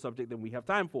about this subject than we have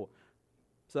time for.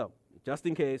 So, just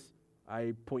in case,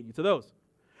 I point you to those.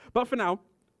 But for now,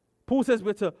 Paul says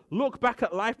we're to look back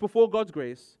at life before God's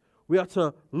grace. We are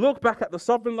to look back at the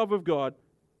sovereign love of God.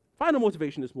 Final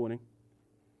motivation this morning.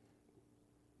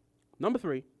 Number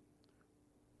 3,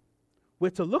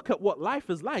 we're to look at what life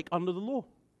is like under the law.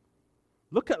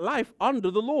 Look at life under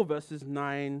the law, verses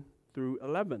 9 through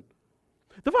 11.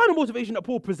 The final motivation that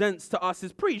Paul presents to us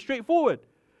is pretty straightforward.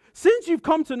 Since you've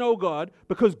come to know God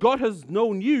because God has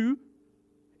known you,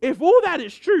 if all that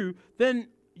is true, then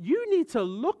you need to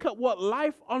look at what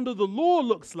life under the law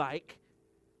looks like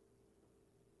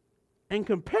and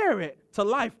compare it to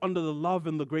life under the love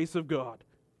and the grace of God.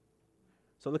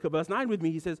 So look at verse 9 with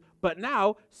me. He says, but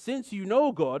now, since you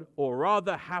know God, or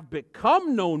rather have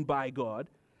become known by God,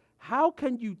 how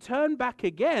can you turn back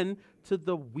again to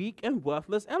the weak and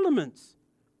worthless elements?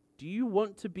 Do you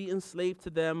want to be enslaved to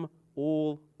them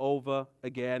all over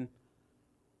again?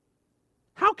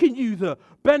 How can you, the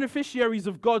beneficiaries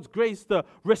of God's grace, the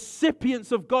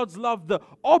recipients of God's love, the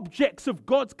objects of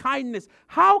God's kindness,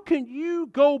 how can you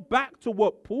go back to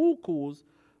what Paul calls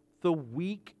the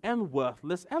weak and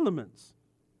worthless elements?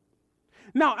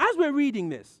 Now, as we're reading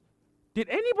this, did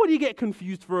anybody get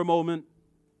confused for a moment?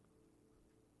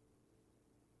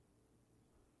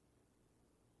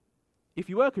 If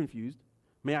you were confused,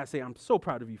 may I say I'm so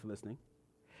proud of you for listening.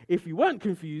 If you weren't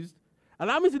confused,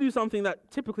 allow me to do something that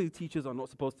typically teachers are not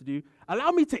supposed to do.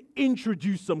 Allow me to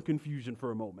introduce some confusion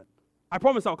for a moment. I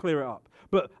promise I'll clear it up.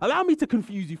 But allow me to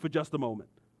confuse you for just a moment.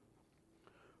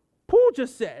 Paul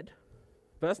just said,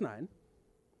 verse 9,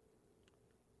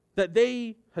 that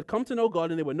they had come to know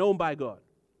God and they were known by God.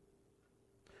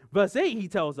 Verse 8, he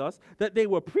tells us that they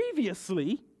were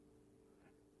previously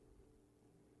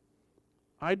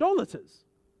idolaters.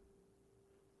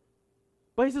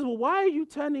 But he says, well, why are you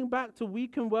turning back to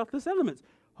weak and worthless elements?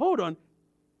 Hold on.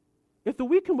 If the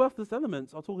weak and worthless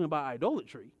elements are talking about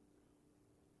idolatry,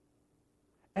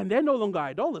 and they're no longer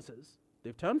idolaters,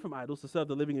 they've turned from idols to serve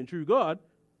the living and true God,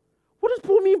 what does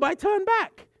Paul mean by turn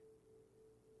back?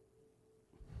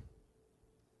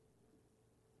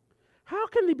 How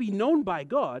can they be known by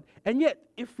God? And yet,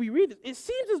 if we read it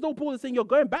seems as though Paul is saying you're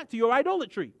going back to your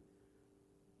idolatry.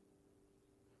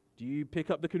 Do you pick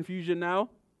up the confusion now?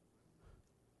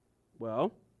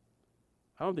 Well,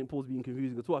 I don't think Paul's being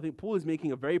confusing at all. I think Paul is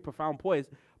making a very profound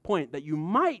point that you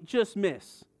might just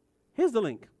miss. Here's the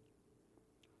link.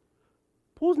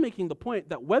 Paul's making the point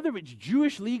that whether it's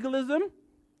Jewish legalism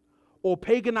or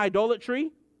pagan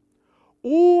idolatry,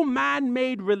 all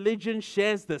man-made religion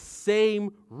shares the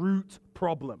same root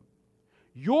problem.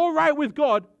 You're right with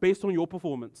God based on your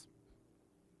performance.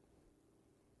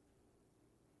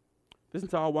 Listen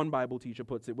to how one Bible teacher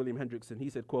puts it, William Hendrickson. He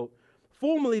said, quote,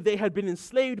 "Formerly they had been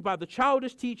enslaved by the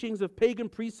childish teachings of pagan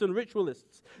priests and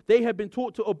ritualists. They had been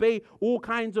taught to obey all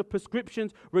kinds of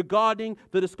prescriptions regarding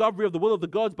the discovery of the will of the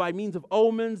gods by means of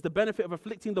omens, the benefit of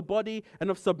afflicting the body, and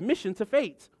of submission to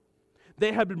fate.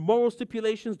 There had been moral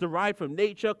stipulations derived from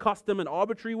nature, custom, and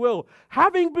arbitrary will.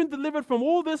 Having been delivered from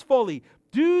all this folly,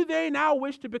 do they now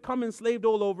wish to become enslaved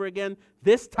all over again,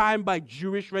 this time by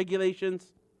Jewish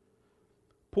regulations?"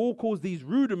 Paul calls these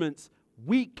rudiments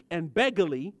weak and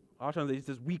beggarly. Our translation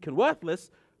says weak and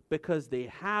worthless, because they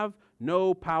have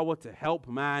no power to help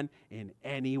man in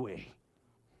any way.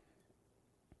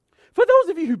 For those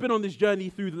of you who've been on this journey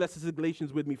through the letters of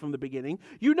Galatians with me from the beginning,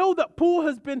 you know that Paul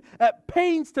has been at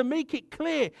pains to make it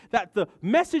clear that the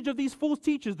message of these false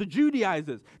teachers, the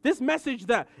Judaizers, this message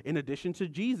that in addition to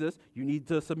Jesus, you need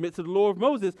to submit to the law of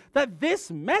Moses, that this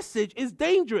message is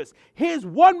dangerous. Here's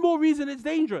one more reason it's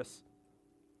dangerous.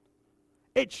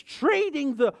 It's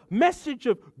trading the message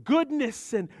of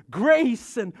goodness and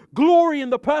grace and glory in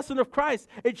the person of Christ.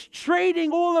 It's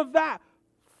trading all of that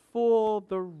for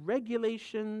the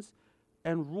regulations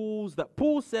and rules that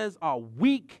Paul says are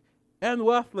weak and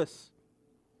worthless.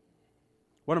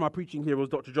 One of my preaching heroes,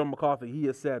 Dr. John MacArthur, he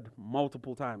has said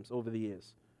multiple times over the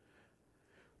years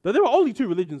that there are only two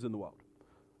religions in the world.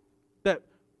 That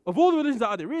of all the religions that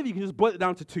are there, really you can just boil it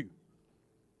down to two.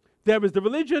 There is the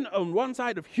religion on one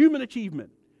side of human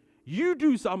achievement. You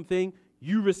do something,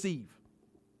 you receive.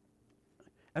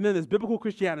 And then there's biblical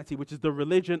Christianity, which is the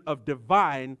religion of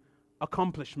divine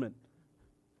accomplishment.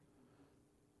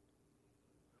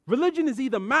 Religion is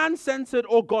either man-centered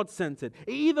or God-centered.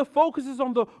 It either focuses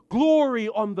on the glory,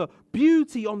 on the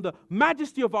beauty, on the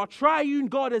majesty of our triune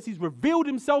God as he's revealed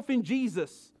himself in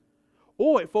Jesus,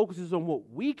 or it focuses on what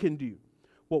we can do,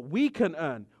 what we can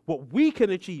earn, what we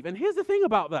can achieve. And here's the thing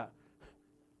about that.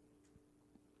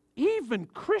 Even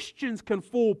Christians can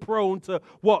fall prone to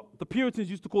what the Puritans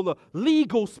used to call the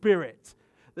legal spirit.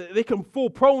 They can fall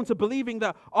prone to believing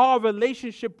that our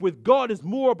relationship with God is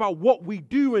more about what we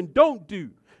do and don't do.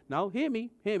 Now, hear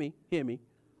me.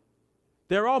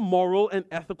 There are moral and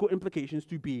ethical implications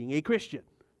to being a Christian.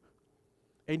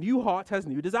 A new heart has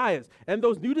new desires. And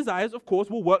those new desires, of course,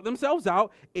 will work themselves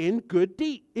out in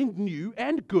new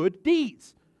and good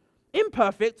deeds.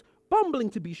 Imperfect, bumbling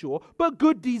to be sure, but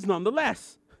good deeds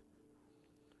nonetheless.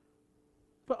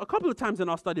 But a couple of times in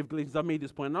our study of Galatians, I've made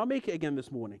this point, and I'll make it again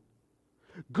this morning.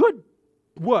 Good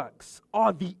works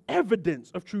are the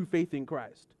evidence of true faith in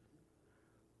Christ.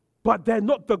 But they're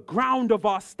not the ground of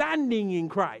our standing in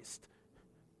Christ.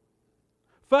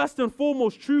 First and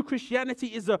foremost, true Christianity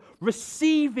is a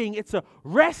receiving, it's a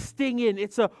resting in,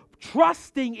 it's a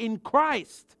trusting in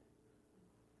Christ.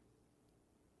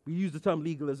 We use the term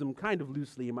legalism kind of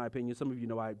loosely, in my opinion. Some of you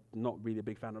know I'm not really a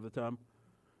big fan of the term.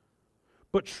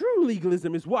 But true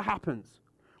legalism is what happens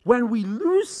when we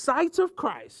lose sight of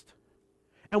Christ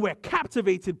and we're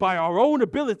captivated by our own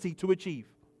ability to achieve.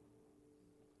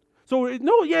 So,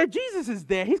 no, yeah, Jesus is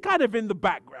there. He's kind of in the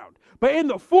background. But in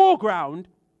the foreground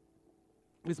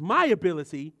is my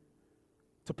ability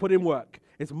to put in work.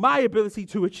 It's my ability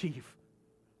to achieve.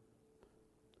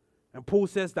 And Paul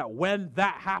says that when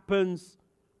that happens,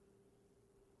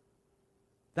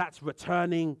 that's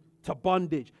returning to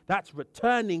bondage. That's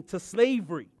returning to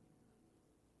slavery.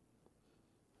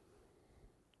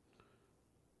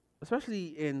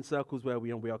 especially in circles where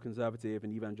we are conservative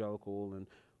and evangelical and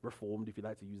reformed, if you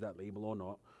like to use that label or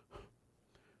not.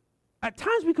 At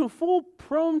times we can fall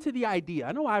prone to the idea,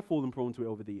 I know I've fallen prone to it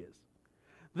over the years,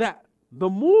 that the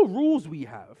more rules we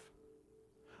have,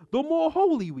 the more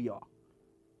holy we are.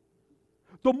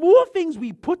 The more things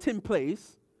we put in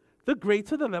place, the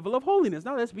greater the level of holiness.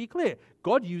 Now let's be clear,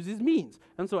 God uses means.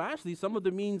 And so actually some of the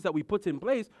means that we put in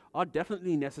place are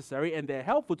definitely necessary and they're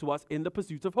helpful to us in the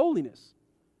pursuit of holiness.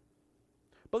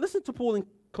 But listen to Paul in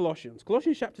Colossians.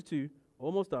 Colossians chapter 2,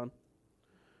 almost done.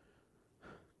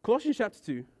 Colossians chapter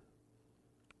 2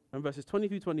 and verses 20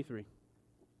 through 23.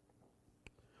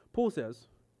 Paul says,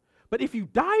 "But if you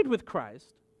died with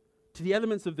Christ to the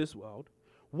elements of this world,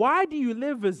 why do you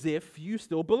live as if you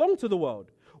still belong to the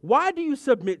world? Why do you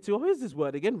submit to," here's this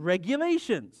word again,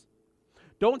 regulations?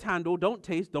 Don't handle, don't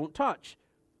taste, don't touch.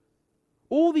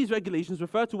 All these regulations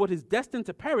refer to what is destined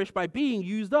to perish by being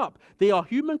used up. They are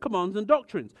human commands and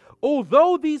doctrines.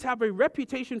 Although these have a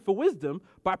reputation for wisdom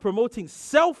by promoting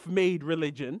self-made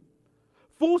religion,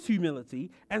 false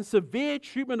humility, and severe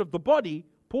treatment of the body,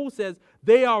 Paul says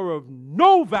they are of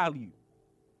no value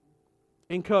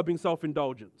in curbing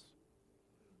self-indulgence.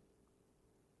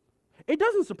 It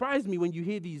doesn't surprise me when you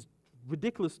hear these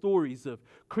ridiculous stories of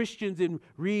Christians in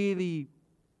really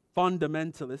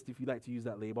fundamentalist, if you like to use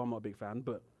that label, I'm not a big fan,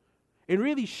 but in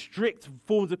really strict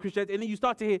forms of Christianity, and then you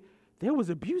start to hear, there was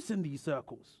abuse in these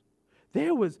circles.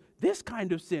 There was this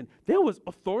kind of sin. There was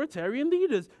authoritarian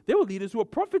leaders. There were leaders who were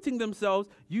profiting themselves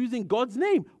using God's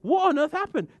name. What on earth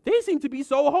happened? They seem to be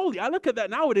so holy. I look at that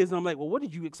nowadays and I'm like, well, what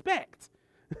did you expect?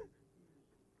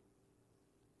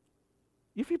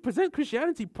 If you present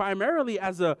Christianity primarily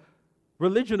as a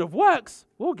religion of works,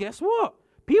 well, guess what?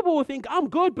 People will think I'm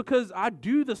good because I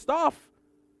do the stuff,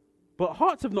 but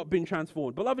hearts have not been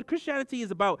transformed. Beloved, Christianity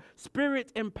is about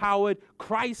spirit-empowered,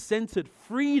 Christ-centered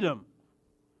freedom.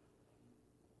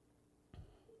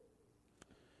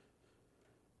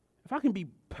 If I can be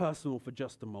personal for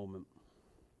just a moment,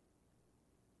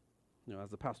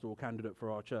 as a pastoral candidate for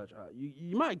our church,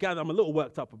 you might gather I'm a little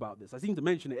worked up about this. I seem to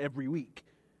mention it every week.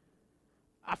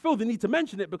 I feel the need to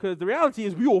mention it because the reality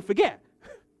is we all forget.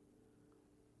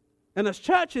 And as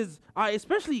churches, I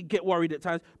especially get worried at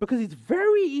times because it's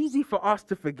very easy for us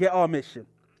to forget our mission.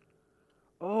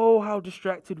 Oh, how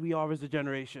distracted we are as a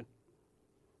generation.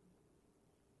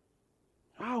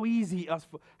 How easy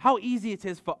it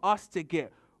is for us to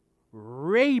get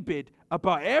rabid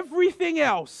about everything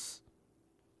else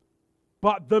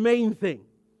but the main thing.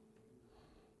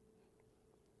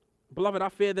 Beloved, I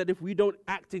fear that if we don't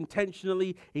act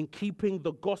intentionally in keeping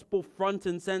the gospel front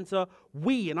and center,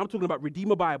 and I'm talking about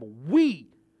Redeemer Bible, we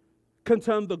can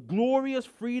turn the glorious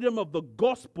freedom of the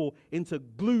gospel into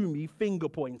gloomy finger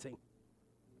pointing.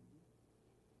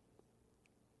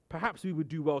 Perhaps we would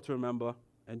do well to remember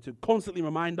and to constantly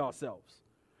remind ourselves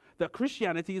that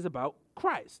Christianity is about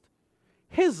Christ,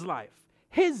 his life,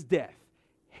 his death,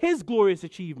 his glorious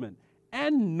achievement,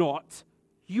 and not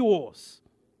yours.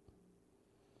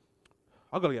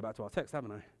 I've got to get back to our text,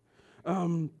 haven't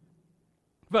I?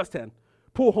 Verse 10.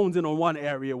 Paul hones in on one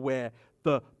area where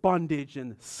the bondage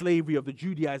and slavery of the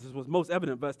Judaizers was most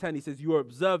evident. Verse 10, he says, you are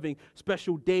observing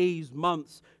special days,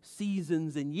 months,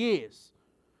 seasons, and years.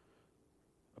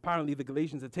 Apparently, the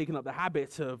Galatians had taken up the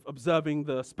habit of observing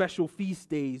the special feast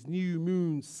days, new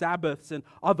moons, Sabbaths, and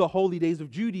other holy days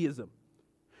of Judaism.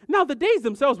 Now, the days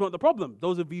themselves weren't the problem.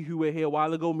 Those of you who were here a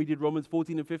while ago when we did Romans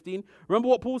 14 and 15, remember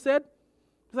what Paul said?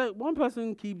 It's like one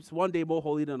person keeps one day more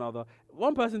holy than another.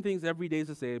 One person thinks every day is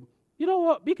the same. You know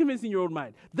what? Be convinced in your own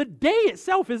mind. The day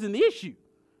itself isn't the issue.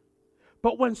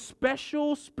 But when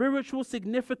special spiritual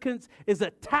significance is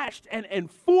attached and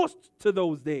enforced to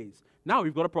those days, now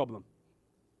we've got a problem.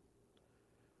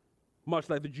 Much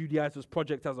like the Judaizers'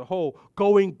 project as a whole,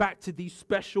 going back to these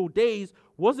special days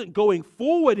wasn't going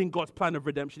forward in God's plan of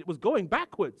redemption. It was going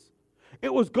backwards.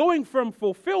 It was going from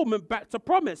fulfillment back to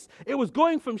promise. It was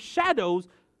going from shadows.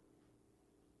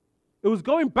 It was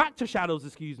going back to shadows,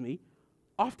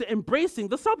 after embracing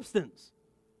the substance.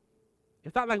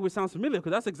 If that language sounds familiar,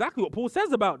 because that's exactly what Paul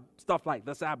says about stuff like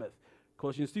the Sabbath.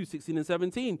 Colossians 2, 16 and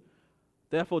 17.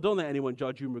 Therefore, don't let anyone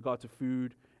judge you in regard to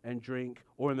food and drink,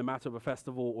 or in the matter of a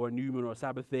festival, or a new moon, or a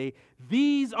Sabbath day.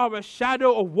 These are a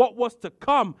shadow of what was to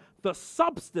come. The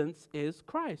substance is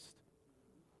Christ.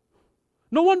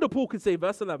 No wonder Paul could say,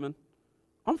 verse 11,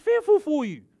 I'm fearful for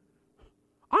you.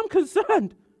 I'm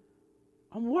concerned.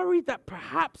 I'm worried that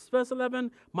perhaps, verse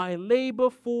 11, my labor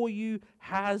for you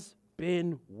has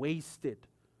been wasted.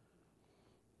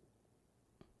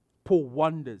 Paul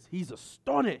wonders, he's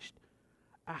astonished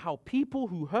at how people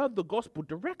who heard the gospel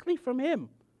directly from him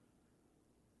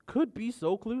could be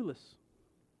so clueless.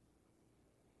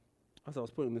 As I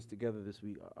was putting this together this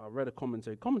week, I read a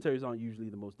commentary. Commentaries aren't usually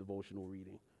the most devotional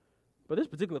reading, but this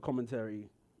particular commentary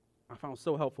I found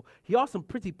so helpful. He asked some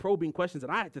pretty probing questions,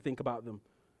 and I had to think about them.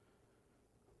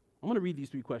 I'm going to read these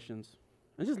 3 questions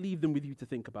and just leave them with you to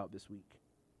think about this week.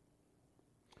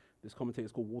 This commentator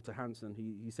is called Walter Hansen.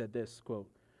 He said this, quote,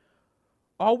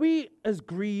 "Are we as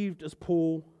grieved as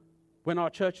Paul when our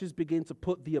churches begin to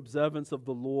put the observance of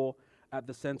the law at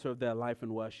the center of their life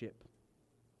and worship?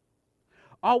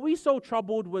 Are we so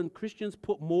troubled when Christians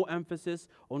put more emphasis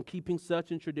on keeping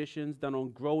certain traditions than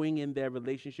on growing in their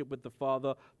relationship with the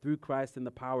Father through Christ and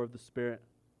the power of the Spirit?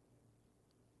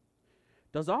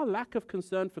 Does our lack of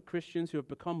concern for Christians who have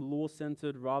become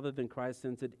law-centered rather than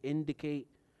Christ-centered indicate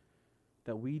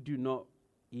that we do not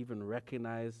even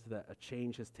recognize that a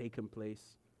change has taken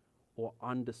place or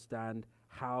understand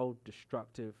how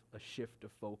destructive a shift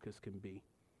of focus can be?"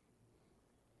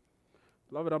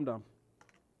 Beloved, I'm done.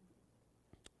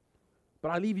 But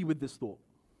I leave you with this thought.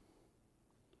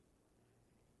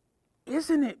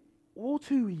 Isn't it all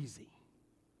too easy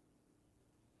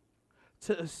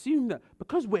to assume that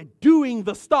because we're doing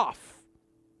the stuff,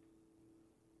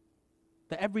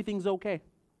 that everything's okay?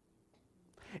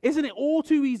 Isn't it all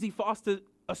too easy for us to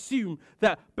assume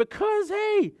that because,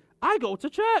 hey, I go to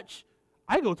church,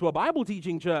 I go to a Bible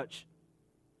teaching church,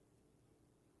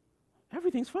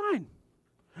 everything's fine.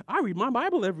 I read my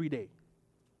Bible every day.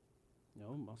 You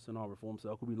know, us in our Reform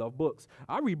circle, we love books.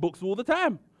 I read books all the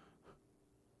time.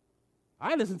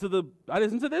 I listen to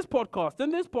this podcast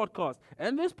and this podcast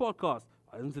and this podcast.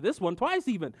 I listen to this one twice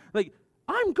even. Like,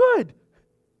 I'm good.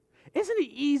 Isn't it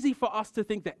easy for us to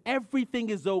think that everything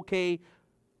is okay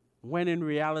when in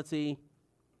reality,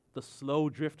 the slow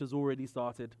drift has already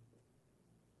started?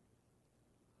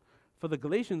 For the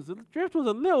Galatians, the drift was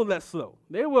a little less slow.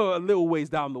 They were a little ways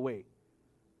down the way.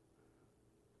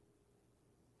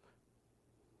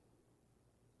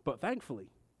 But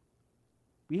thankfully,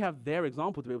 we have their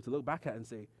example to be able to look back at and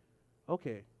say,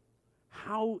 okay,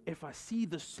 how, if I see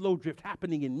the slow drift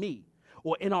happening in me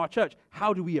or in our church,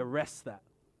 how do we arrest that?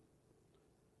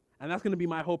 And that's going to be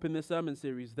my hope in this sermon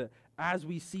series, that as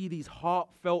we see these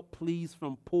heartfelt pleas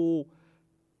from Paul,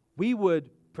 we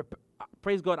would,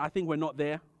 praise God, I think we're not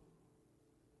there.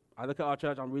 I look at our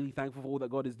church, I'm really thankful for all that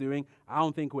God is doing. I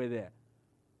don't think we're there.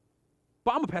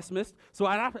 But I'm a pessimist, so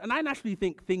I naturally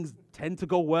think things tend to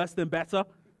go worse than better.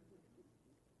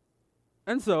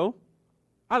 And so,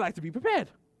 I like to be prepared.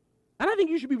 And I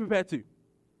think you should be prepared too.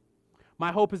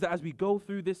 My hope is that as we go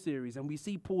through this series and we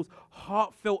see Paul's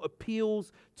heartfelt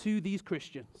appeals to these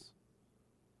Christians,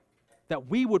 that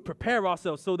we would prepare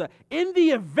ourselves so that in the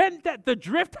event that the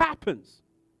drift happens,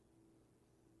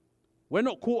 we're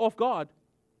not caught off guard,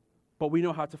 but we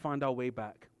know how to find our way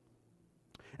back.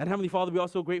 And Heavenly Father, we are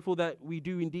so grateful that we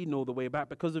do indeed know the way back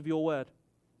because of your word.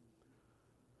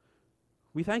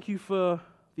 We thank you for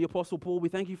the Apostle Paul. We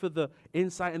thank you for the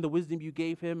insight and the wisdom you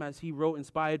gave him as he wrote,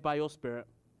 inspired by your Spirit.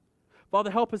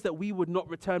 Father, help us that we would not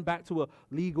return back to a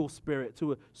legal spirit,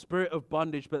 to a spirit of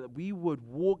bondage, but that we would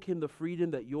walk in the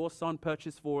freedom that your Son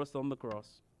purchased for us on the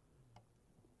cross.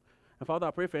 And Father,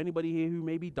 I pray for anybody here who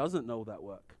maybe doesn't know that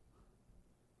work,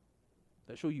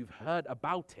 that sure you've heard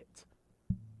about it,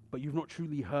 but you've not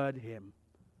truly heard him.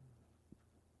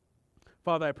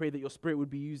 Father, I pray that your Spirit would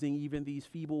be using even these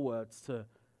feeble words to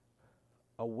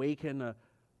awaken a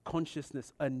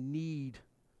consciousness, a need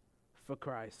for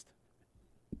Christ,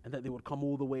 and that they would come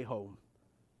all the way home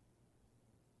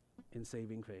in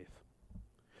saving faith.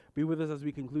 Be with us as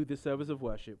we conclude this service of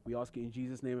worship. We ask it in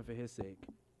Jesus' name and for his sake.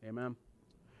 Amen.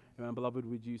 Amen. Beloved,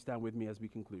 would you stand with me as we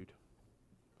conclude?